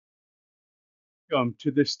Welcome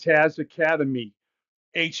to this Taz Academy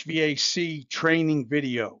HVAC training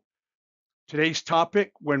video. Today's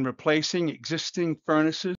topic: when replacing existing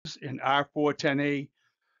furnaces in R410A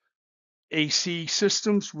AC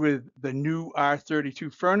systems with the new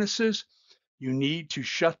R32 furnaces, you need to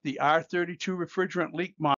shut the R32 refrigerant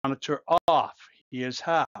leak monitor off. Here's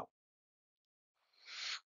how.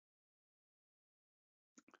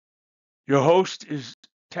 Your host is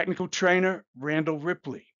technical trainer Randall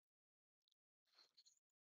Ripley.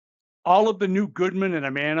 All of the new Goodman and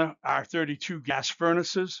Amana R32 gas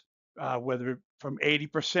furnaces, whether from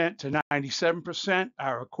 80% to 97%,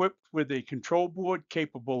 are equipped with a control board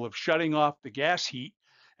capable of shutting off the gas heat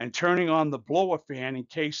and turning on the blower fan in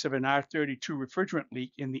case of an R32 refrigerant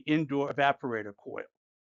leak in the indoor evaporator coil.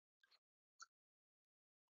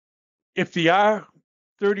 If the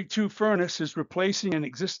R32 furnace is replacing an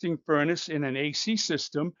existing furnace in an AC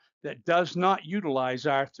system that does not utilize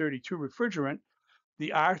R32 refrigerant,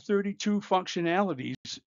 the R32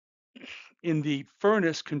 functionalities in the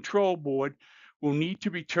furnace control board will need to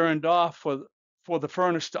be turned off for the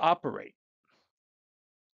furnace to operate.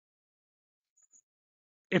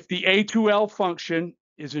 If the A2L function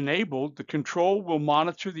is enabled, the control will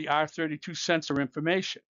monitor the R32 sensor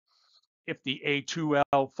information. If the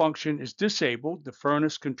A2L function is disabled, the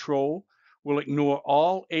furnace control will ignore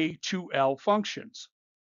all A2L functions.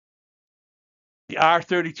 The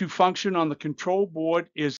R32 function on the control board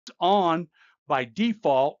is on by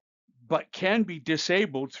default, but can be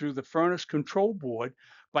disabled through the furnace control board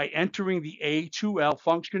by entering the A2L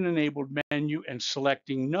function enabled menu and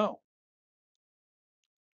selecting No.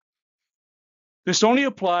 This only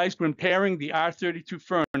applies when pairing the R32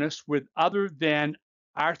 furnace with other than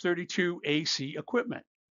R32 AC equipment.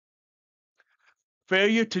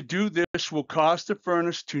 Failure to do this will cause the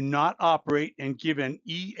furnace to not operate and give an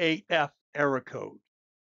EAF error code.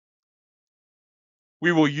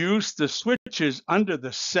 We will use the switches under the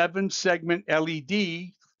 7-segment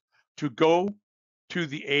LED to go to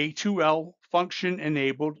the A2L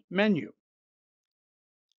function-enabled menu.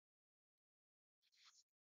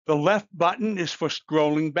 The left button is for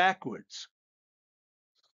scrolling backwards.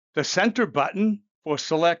 The center button for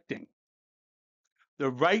selecting. The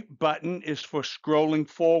right button is for scrolling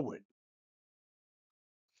forward.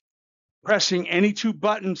 Pressing any two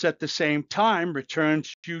buttons at the same time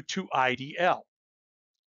returns you to IDL.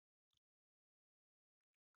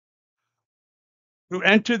 To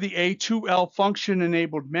enter the A2L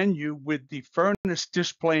function-enabled menu with the furnace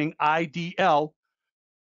displaying IDL,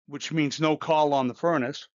 which means no call on the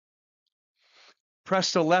furnace,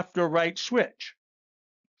 press the left or right switch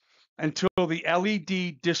until the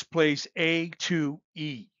LED displays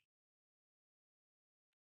A2E.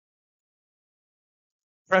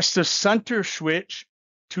 Press the center switch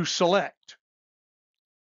to select.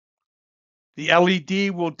 The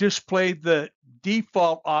LED will display the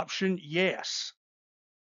default option, Yes.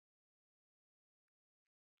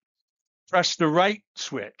 Press the right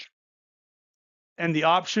switch, and the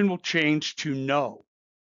option will change to No.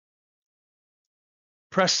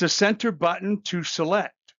 Press the center button to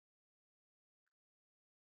select.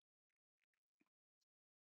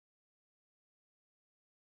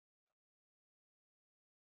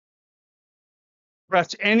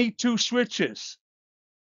 Press any two switches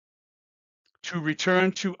to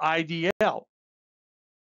return to IDL.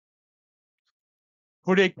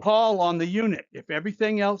 Put a call on the unit. If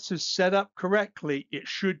everything else is set up correctly, it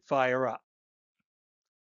should fire up.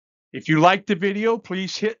 If you like the video,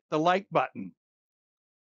 please hit the like button.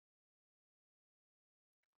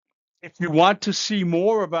 If you want to see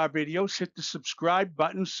more of our videos, hit the subscribe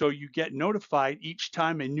button so you get notified each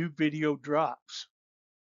time a new video drops.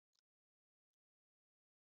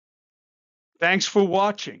 Thanks for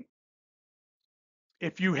watching.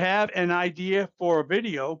 If you have an idea for a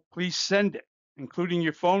video, please send it, including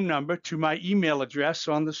your phone number, to my email address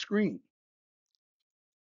on the screen.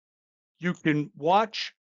 You can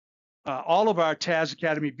watch all of our Taz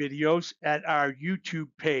Academy videos at our YouTube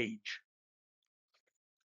page.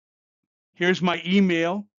 Here's my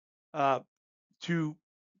email to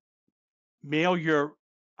mail your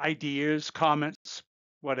ideas, comments,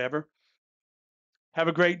 whatever. Have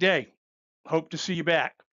a great day. Hope to see you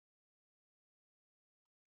back.